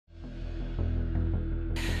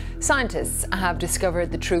Scientists have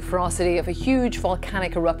discovered the true ferocity of a huge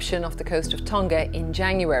volcanic eruption off the coast of Tonga in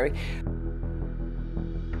January.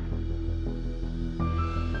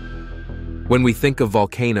 When we think of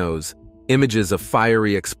volcanoes, images of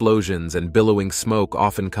fiery explosions and billowing smoke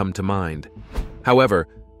often come to mind. However,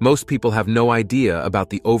 most people have no idea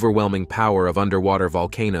about the overwhelming power of underwater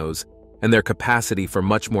volcanoes and their capacity for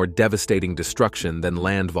much more devastating destruction than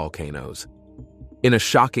land volcanoes. In a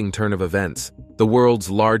shocking turn of events, the world's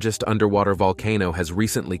largest underwater volcano has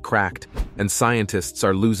recently cracked, and scientists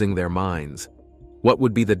are losing their minds. What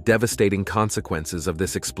would be the devastating consequences of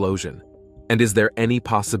this explosion? And is there any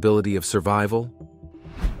possibility of survival?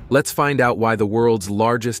 Let's find out why the world's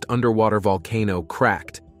largest underwater volcano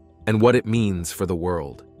cracked and what it means for the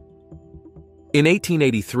world. In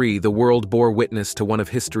 1883, the world bore witness to one of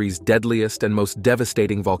history's deadliest and most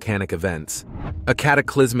devastating volcanic events, a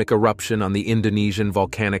cataclysmic eruption on the Indonesian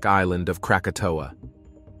volcanic island of Krakatoa.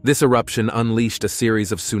 This eruption unleashed a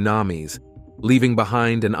series of tsunamis, leaving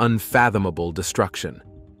behind an unfathomable destruction.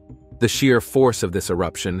 The sheer force of this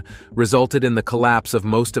eruption resulted in the collapse of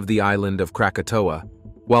most of the island of Krakatoa,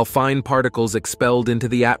 while fine particles expelled into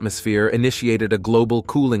the atmosphere initiated a global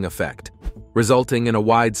cooling effect, resulting in a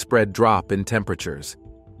widespread drop in temperatures.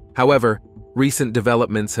 However, recent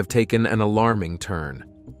developments have taken an alarming turn.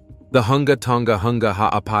 The Hunga Tonga Hunga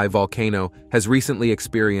Haʻapai volcano has recently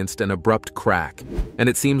experienced an abrupt crack, and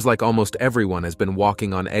it seems like almost everyone has been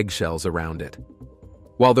walking on eggshells around it.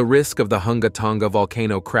 While the risk of the Hunga Tonga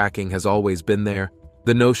volcano cracking has always been there,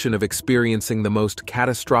 the notion of experiencing the most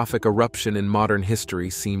catastrophic eruption in modern history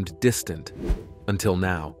seemed distant, until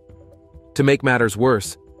now. To make matters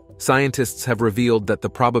worse, scientists have revealed that the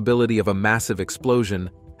probability of a massive explosion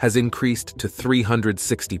has increased to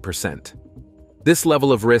 360%. This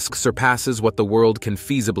level of risk surpasses what the world can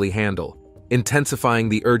feasibly handle, intensifying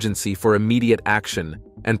the urgency for immediate action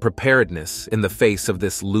and preparedness in the face of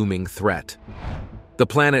this looming threat. The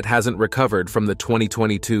planet hasn't recovered from the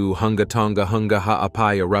 2022 Hunga Tonga Hunga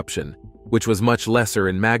Haʻapai eruption, which was much lesser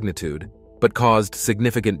in magnitude, but caused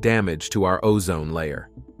significant damage to our ozone layer.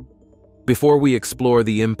 Before we explore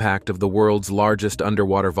the impact of the world's largest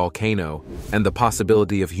underwater volcano and the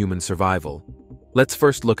possibility of human survival, let's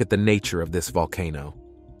first look at the nature of this volcano.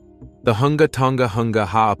 The Hunga Tonga Hunga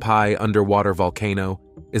Haʻapai underwater volcano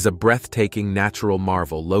is a breathtaking natural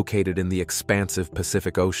marvel located in the expansive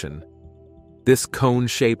Pacific Ocean. This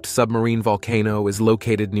cone-shaped submarine volcano is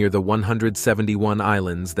located near the 171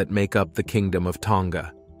 islands that make up the Kingdom of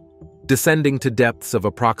Tonga. Descending to depths of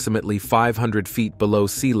approximately 500 feet below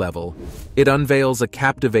sea level, it unveils a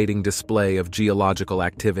captivating display of geological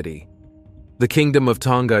activity. The Kingdom of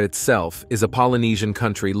Tonga itself is a Polynesian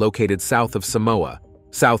country located south of Samoa,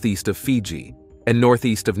 southeast of Fiji, and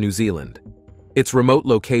northeast of New Zealand. Its remote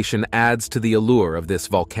location adds to the allure of this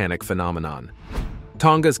volcanic phenomenon.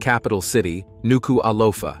 Tonga's capital city,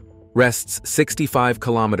 Nuku'alofa, rests 65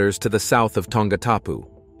 kilometers to the south of Tongatapu,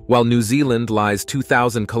 while New Zealand lies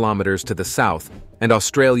 2,000 kilometers to the south and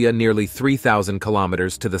Australia nearly 3,000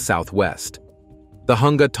 kilometers to the southwest. The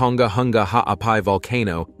Hunga Tonga Hunga Haʻapai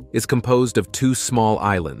volcano is composed of two small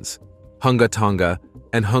islands, Hunga Tonga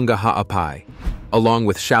and Hunga Haʻapai, along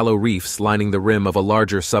with shallow reefs lining the rim of a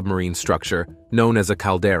larger submarine structure known as a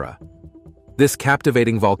caldera. This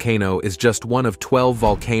captivating volcano is just one of 12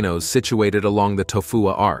 volcanoes situated along the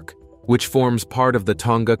Tofua Arc, which forms part of the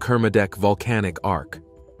Tonga-Kermadec volcanic arc.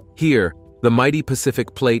 Here, the mighty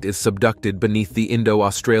Pacific Plate is subducted beneath the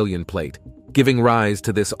Indo-Australian Plate, giving rise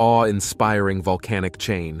to this awe-inspiring volcanic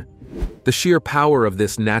chain. The sheer power of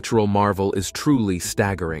this natural marvel is truly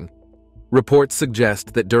staggering. Reports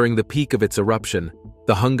suggest that during the peak of its eruption,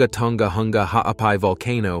 the Hunga Tonga Hunga Haʻapai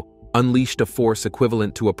volcano unleashed a force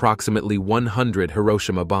equivalent to approximately 100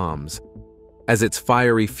 Hiroshima bombs. As its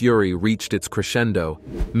fiery fury reached its crescendo,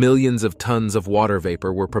 millions of tons of water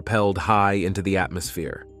vapor were propelled high into the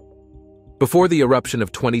atmosphere. Before the eruption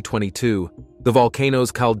of 2022, the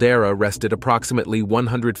volcano's caldera rested approximately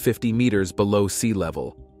 150 meters below sea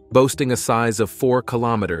level, boasting a size of 4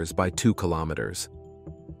 kilometers by 2 kilometers.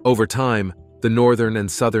 Over time, the northern and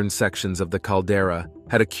southern sections of the caldera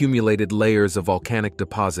had accumulated layers of volcanic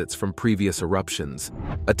deposits from previous eruptions,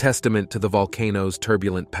 a testament to the volcano's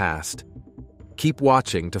turbulent past. Keep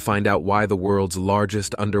watching to find out why the world's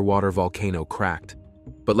largest underwater volcano cracked.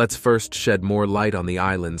 But let's first shed more light on the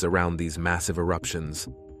islands around these massive eruptions.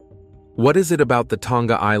 What is it about the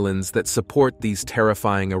Tonga Islands that support these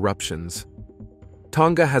terrifying eruptions?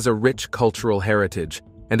 Tonga has a rich cultural heritage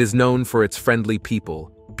and is known for its friendly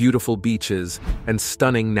people, beautiful beaches, and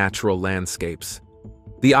stunning natural landscapes.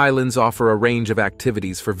 The islands offer a range of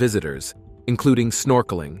activities for visitors, including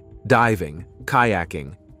snorkeling, diving,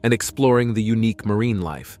 kayaking, and exploring the unique marine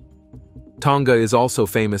life. Tonga is also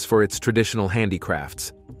famous for its traditional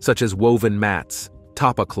handicrafts, such as woven mats,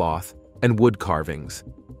 tapa cloth, and wood carvings.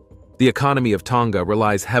 The economy of Tonga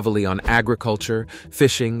relies heavily on agriculture,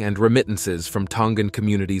 fishing, and remittances from Tongan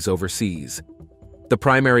communities overseas. The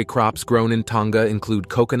primary crops grown in Tonga include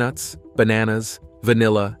coconuts, bananas,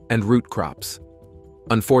 vanilla, and root crops.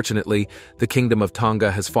 Unfortunately, the Kingdom of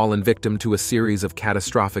Tonga has fallen victim to a series of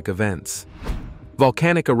catastrophic events.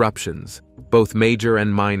 Volcanic eruptions, both major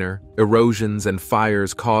and minor, erosions and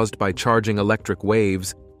fires caused by charging electric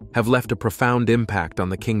waves, have left a profound impact on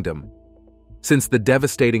the kingdom. Since the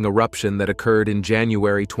devastating eruption that occurred in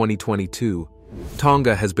January 2022,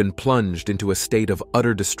 Tonga has been plunged into a state of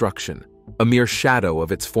utter destruction, a mere shadow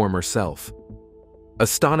of its former self.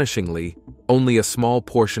 Astonishingly, only a small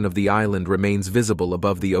portion of the island remains visible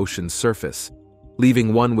above the ocean's surface,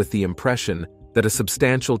 leaving one with the impression that a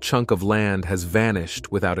substantial chunk of land has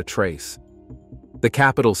vanished without a trace. The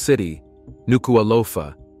capital city,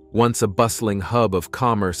 Nuku'alofa, once a bustling hub of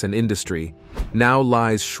commerce and industry, now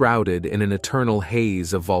lies shrouded in an eternal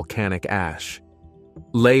haze of volcanic ash.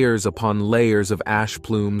 Layers upon layers of ash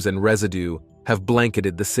plumes and residue have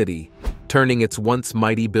blanketed the city, turning its once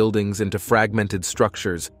mighty buildings into fragmented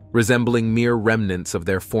structures resembling mere remnants of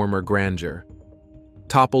their former grandeur.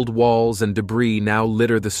 Toppled walls and debris now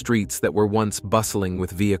litter the streets that were once bustling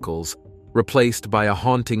with vehicles, replaced by a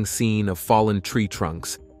haunting scene of fallen tree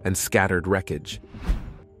trunks and scattered wreckage.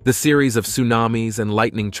 The series of tsunamis and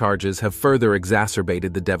lightning charges have further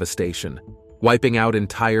exacerbated the devastation, wiping out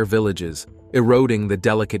entire villages, eroding the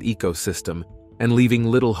delicate ecosystem, and leaving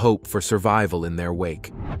little hope for survival in their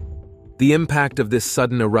wake. The impact of this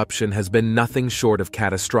sudden eruption has been nothing short of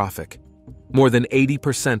catastrophic. More than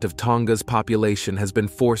 80% of Tonga's population has been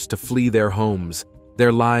forced to flee their homes,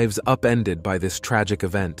 their lives upended by this tragic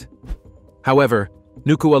event. However,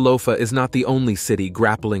 Nuku'alofa is not the only city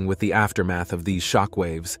grappling with the aftermath of these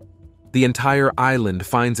shockwaves. The entire island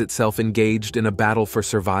finds itself engaged in a battle for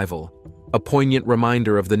survival, a poignant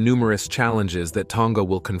reminder of the numerous challenges that Tonga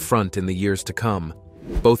will confront in the years to come,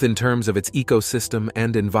 both in terms of its ecosystem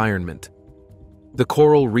and environment. The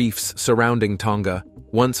coral reefs surrounding Tonga,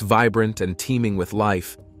 once vibrant and teeming with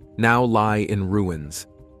life, now lie in ruins.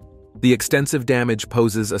 The extensive damage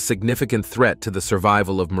poses a significant threat to the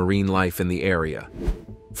survival of marine life in the area.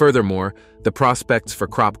 Furthermore, the prospects for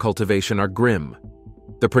crop cultivation are grim.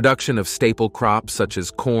 The production of staple crops such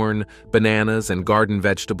as corn, bananas, and garden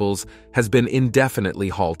vegetables has been indefinitely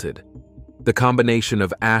halted. The combination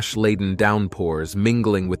of ash-laden downpours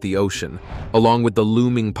mingling with the ocean, along with the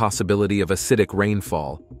looming possibility of acidic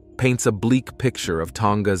rainfall, paints a bleak picture of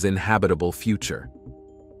Tonga's inhabitable future.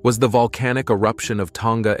 Was the volcanic eruption of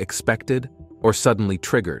Tonga expected or suddenly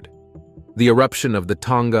triggered? The eruption of the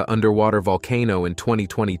Tonga underwater volcano in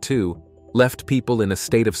 2022 left people in a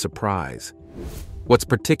state of surprise. What's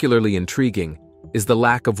particularly intriguing is the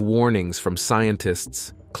lack of warnings from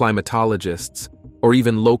scientists, climatologists, or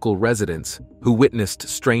even local residents who witnessed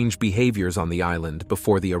strange behaviors on the island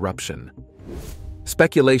before the eruption.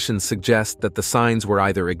 Speculations suggest that the signs were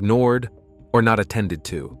either ignored or not attended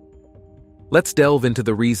to. Let's delve into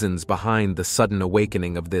the reasons behind the sudden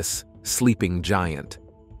awakening of this sleeping giant.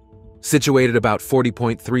 Situated about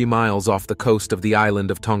 40.3 miles off the coast of the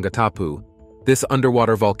island of Tongatapu, this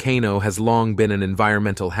underwater volcano has long been an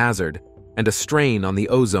environmental hazard and a strain on the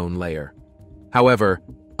ozone layer. However,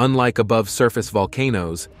 unlike above-surface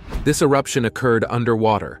volcanoes, this eruption occurred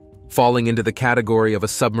underwater, falling into the category of a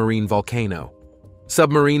submarine volcano.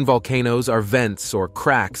 Submarine volcanoes are vents or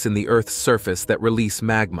cracks in the Earth's surface that release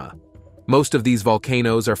magma. Most of these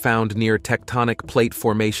volcanoes are found near tectonic plate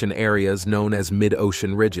formation areas known as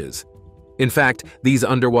mid-ocean ridges. In fact, these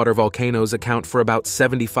underwater volcanoes account for about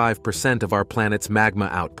 75% of our planet's magma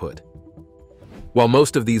output. While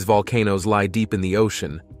most of these volcanoes lie deep in the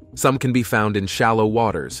ocean, some can be found in shallow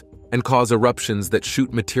waters and cause eruptions that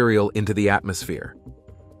shoot material into the atmosphere.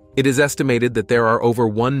 It is estimated that there are over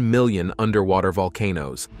 1 million underwater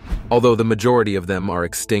volcanoes, although the majority of them are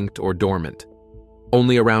extinct or dormant.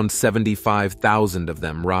 Only around 75,000 of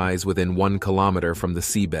them rise within 1 kilometer from the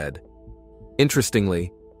seabed.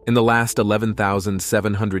 Interestingly, in the last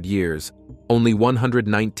 11,700 years, only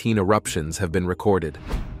 119 eruptions have been recorded,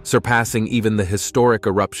 surpassing even the historic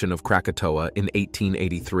eruption of Krakatoa in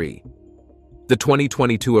 1883. The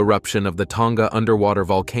 2022 eruption of the Tonga underwater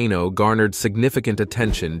volcano garnered significant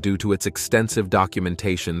attention due to its extensive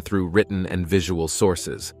documentation through written and visual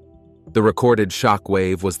sources. The recorded shock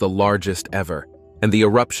wave was the largest ever, and the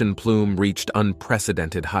eruption plume reached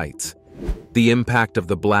unprecedented heights. The impact of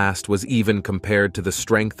the blast was even compared to the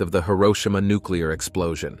strength of the Hiroshima nuclear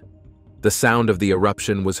explosion. The sound of the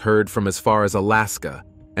eruption was heard from as far as Alaska,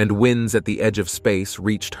 and winds at the edge of space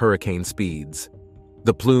reached hurricane speeds.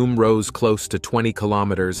 The plume rose close to 20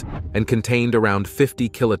 kilometers and contained around 50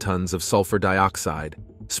 kilotons of sulfur dioxide,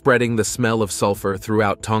 spreading the smell of sulfur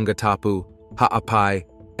throughout Tonga Tapu, Haʻapai,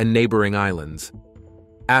 and neighboring islands.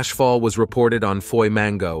 Ashfall was reported on Foi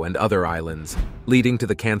Mango and other islands, leading to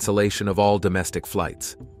the cancellation of all domestic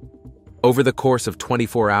flights. Over the course of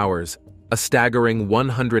 24 hours, a staggering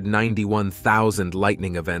 191,000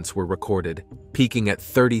 lightning events were recorded, peaking at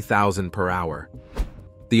 30,000 per hour.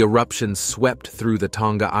 The eruption swept through the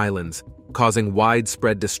Tonga Islands, causing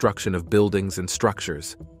widespread destruction of buildings and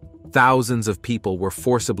structures. Thousands of people were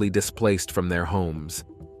forcibly displaced from their homes.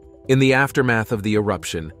 In the aftermath of the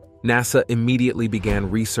eruption, NASA immediately began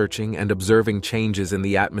researching and observing changes in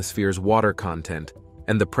the atmosphere's water content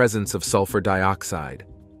and the presence of sulfur dioxide.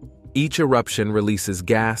 Each eruption releases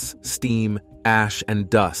gas, steam, ash, and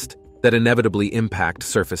dust that inevitably impact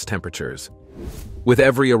surface temperatures. With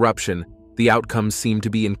every eruption, the outcomes seem to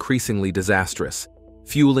be increasingly disastrous,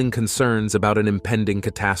 fueling concerns about an impending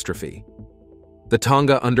catastrophe. The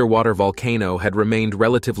Tonga underwater volcano had remained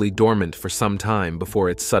relatively dormant for some time before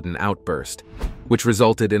its sudden outburst, which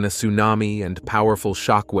resulted in a tsunami and powerful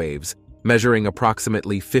shock waves measuring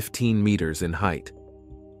approximately 15 meters in height.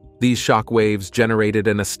 These shock waves generated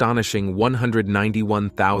an astonishing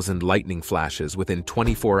 191,000 lightning flashes within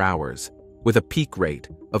 24 hours, with a peak rate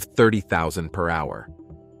of 30,000 per hour.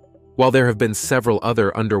 While there have been several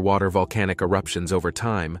other underwater volcanic eruptions over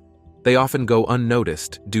time, they often go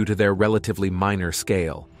unnoticed due to their relatively minor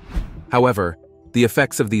scale. However, the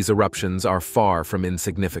effects of these eruptions are far from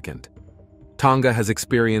insignificant. Tonga has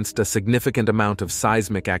experienced a significant amount of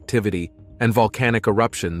seismic activity and volcanic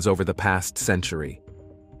eruptions over the past century.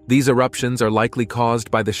 These eruptions are likely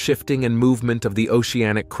caused by the shifting and movement of the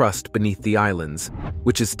oceanic crust beneath the islands,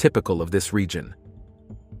 which is typical of this region.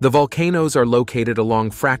 The volcanoes are located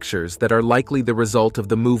along fractures that are likely the result of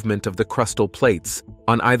the movement of the crustal plates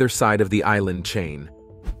on either side of the island chain.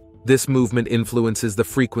 This movement influences the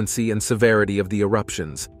frequency and severity of the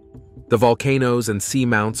eruptions. The volcanoes and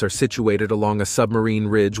seamounts are situated along a submarine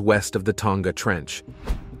ridge west of the Tonga Trench.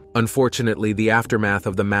 Unfortunately, the aftermath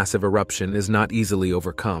of the massive eruption is not easily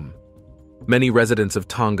overcome. Many residents of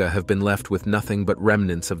Tonga have been left with nothing but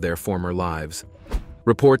remnants of their former lives.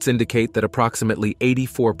 Reports indicate that approximately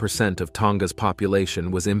 84% of Tonga's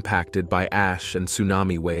population was impacted by ash and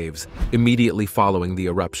tsunami waves immediately following the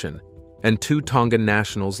eruption, and 2 Tongan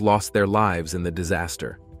nationals lost their lives in the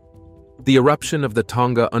disaster. The eruption of the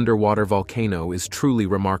Tonga underwater volcano is truly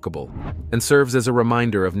remarkable and serves as a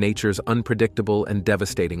reminder of nature's unpredictable and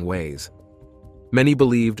devastating ways. Many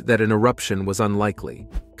believed that an eruption was unlikely,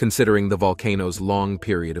 considering the volcano's long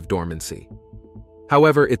period of dormancy.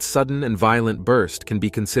 However, its sudden and violent burst can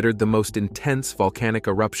be considered the most intense volcanic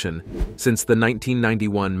eruption since the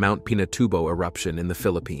 1991 Mount Pinatubo eruption in the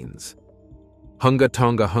Philippines. Hunga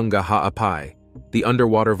Tonga Hunga Haʻapai, the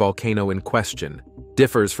underwater volcano in question,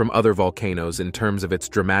 differs from other volcanoes in terms of its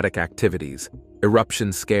dramatic activities,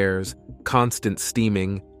 eruption scares, constant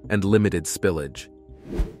steaming, and limited spillage.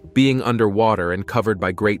 Being underwater and covered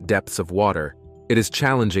by great depths of water, it is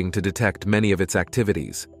challenging to detect many of its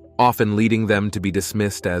activities, often leading them to be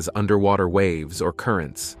dismissed as underwater waves or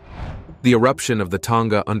currents. The eruption of the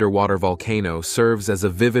Tonga underwater volcano serves as a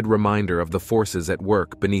vivid reminder of the forces at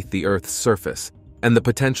work beneath the Earth's surface and the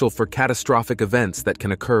potential for catastrophic events that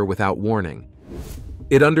can occur without warning.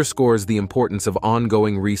 It underscores the importance of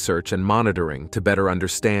ongoing research and monitoring to better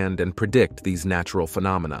understand and predict these natural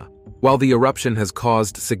phenomena. While the eruption has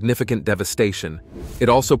caused significant devastation, it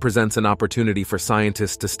also presents an opportunity for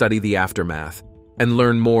scientists to study the aftermath and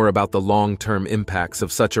learn more about the long-term impacts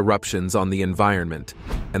of such eruptions on the environment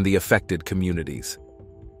and the affected communities.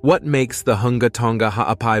 What makes the Hunga Tonga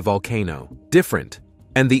Haʻapai volcano different,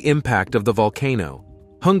 and the impact of the volcano?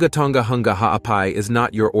 Hunga Tonga Hunga Haʻapai is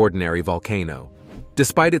not your ordinary volcano.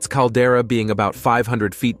 Despite its caldera being about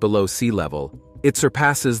 500 feet below sea level, it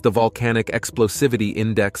surpasses the volcanic explosivity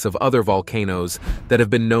index of other volcanoes that have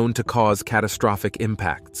been known to cause catastrophic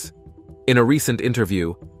impacts. In a recent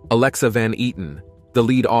interview, Alexa Van Eaton, the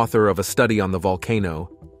lead author of a study on the volcano,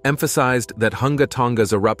 emphasized that Hunga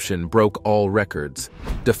Tonga's eruption broke all records,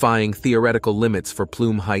 defying theoretical limits for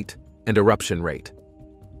plume height and eruption rate.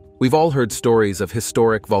 We've all heard stories of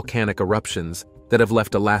historic volcanic eruptions that have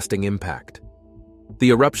left a lasting impact.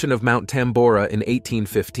 The eruption of Mount Tambora in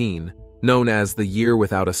 1815, known as the Year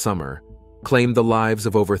Without a Summer, claimed the lives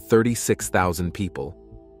of over 36,000 people.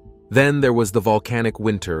 Then there was the volcanic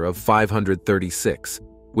winter of 536,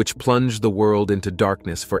 which plunged the world into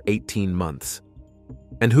darkness for 18 months.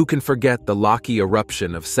 And who can forget the Laki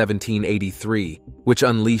eruption of 1783, which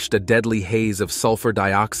unleashed a deadly haze of sulfur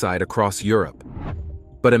dioxide across Europe?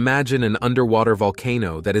 But imagine an underwater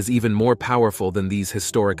volcano that is even more powerful than these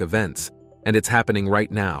historic events, and it's happening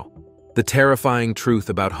right now. The terrifying truth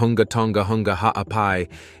about Hunga Tonga Hunga Haʻapai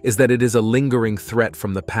is that it is a lingering threat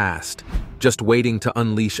from the past, just waiting to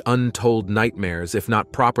unleash untold nightmares if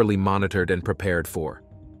not properly monitored and prepared for.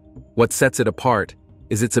 What sets it apart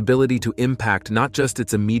is its ability to impact not just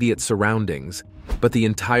its immediate surroundings, but the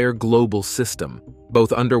entire global system,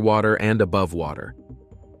 both underwater and above water.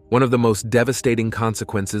 One of the most devastating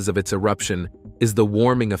consequences of its eruption is the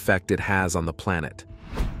warming effect it has on the planet.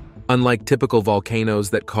 Unlike typical volcanoes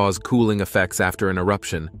that cause cooling effects after an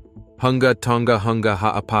eruption, Hunga Tonga Hunga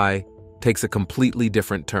Haʻapai takes a completely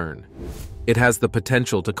different turn. It has the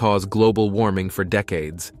potential to cause global warming for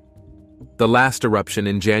decades. The last eruption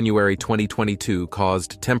in January 2022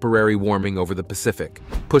 caused temporary warming over the Pacific,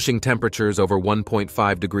 pushing temperatures over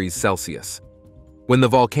 1.5 degrees Celsius. When the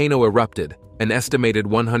volcano erupted, an estimated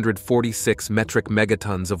 146 metric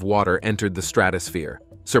megatons of water entered the stratosphere,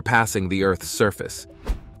 surpassing the Earth's surface.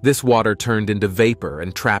 This water turned into vapor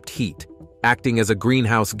and trapped heat, acting as a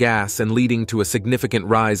greenhouse gas and leading to a significant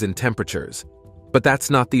rise in temperatures. But that's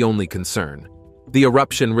not the only concern. The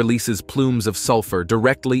eruption releases plumes of sulfur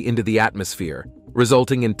directly into the atmosphere,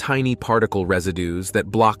 resulting in tiny particle residues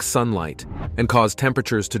that block sunlight and cause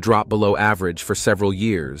temperatures to drop below average for several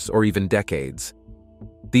years or even decades.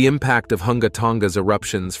 The impact of Hunga Tonga's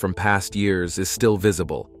eruptions from past years is still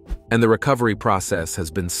visible, and the recovery process has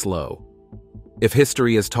been slow. If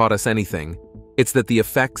history has taught us anything, it's that the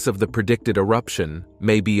effects of the predicted eruption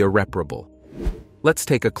may be irreparable. Let's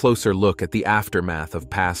take a closer look at the aftermath of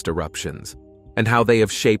past eruptions and how they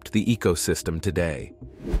have shaped the ecosystem today.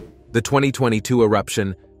 The 2022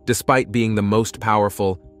 eruption, despite being the most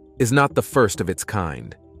powerful, is not the first of its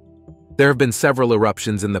kind. There have been several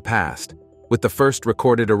eruptions in the past, with the first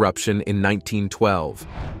recorded eruption in 1912.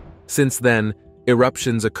 Since then,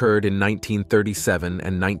 eruptions occurred in 1937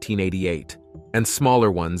 and 1988, and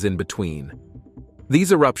smaller ones in between.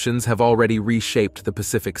 These eruptions have already reshaped the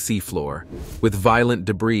Pacific seafloor, with violent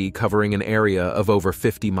debris covering an area of over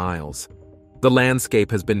 50 miles. The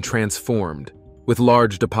landscape has been transformed, with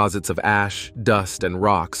large deposits of ash, dust, and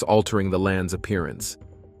rocks altering the land's appearance.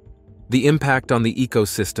 The impact on the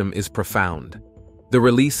ecosystem is profound. The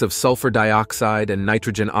release of sulfur dioxide and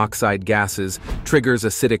nitrogen oxide gases triggers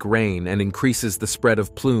acidic rain and increases the spread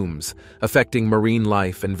of plumes, affecting marine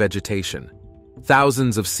life and vegetation.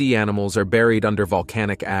 Thousands of sea animals are buried under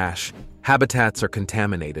volcanic ash, habitats are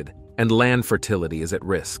contaminated, and land fertility is at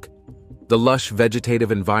risk. The lush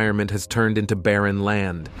vegetative environment has turned into barren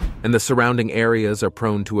land, and the surrounding areas are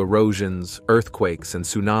prone to erosions, earthquakes, and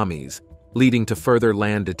tsunamis, leading to further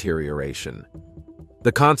land deterioration.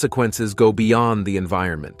 The consequences go beyond the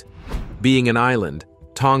environment. Being an island,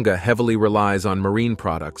 Tonga heavily relies on marine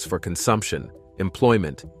products for consumption,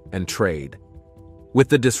 employment, and trade. With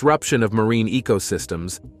the disruption of marine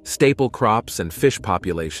ecosystems, staple crops and fish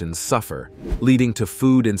populations suffer, leading to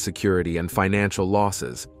food insecurity and financial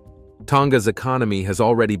losses. Tonga's economy has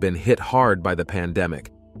already been hit hard by the pandemic,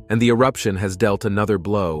 and the eruption has dealt another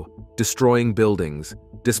blow, destroying buildings,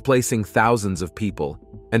 displacing thousands of people,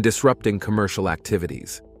 and disrupting commercial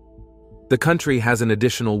activities. The country has an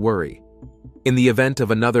additional worry. In the event of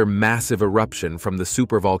another massive eruption from the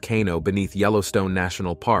supervolcano beneath Yellowstone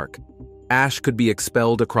National Park, ash could be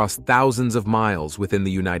expelled across thousands of miles within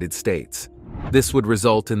the United States. This would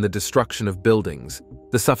result in the destruction of buildings,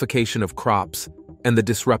 the suffocation of crops, and the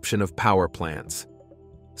disruption of power plants.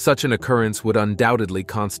 Such an occurrence would undoubtedly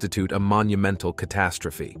constitute a monumental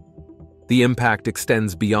catastrophe. The impact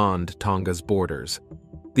extends beyond Tonga's borders.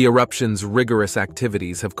 The eruption's rigorous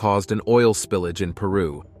activities have caused an oil spillage in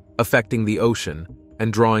Peru, affecting the ocean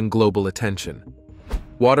and drawing global attention.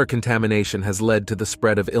 Water contamination has led to the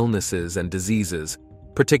spread of illnesses and diseases,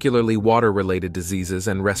 particularly water-related diseases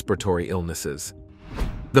and respiratory illnesses.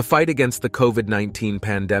 The fight against the COVID-19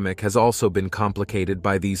 pandemic has also been complicated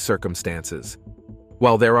by these circumstances.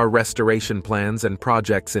 While there are restoration plans and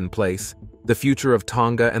projects in place, the future of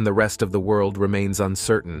Tonga and the rest of the world remains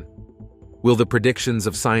uncertain. Will the predictions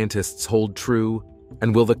of scientists hold true,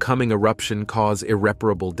 and will the coming eruption cause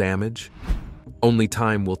irreparable damage? Only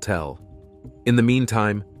time will tell. In the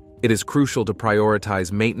meantime, it is crucial to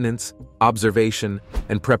prioritize maintenance, observation,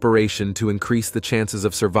 and preparation to increase the chances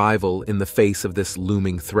of survival in the face of this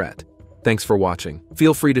looming threat. Thanks for watching.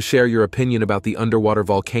 Feel free to share your opinion about the underwater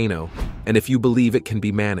volcano, and if you believe it can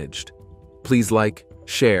be managed. Please like,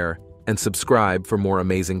 share, and subscribe for more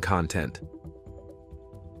amazing content.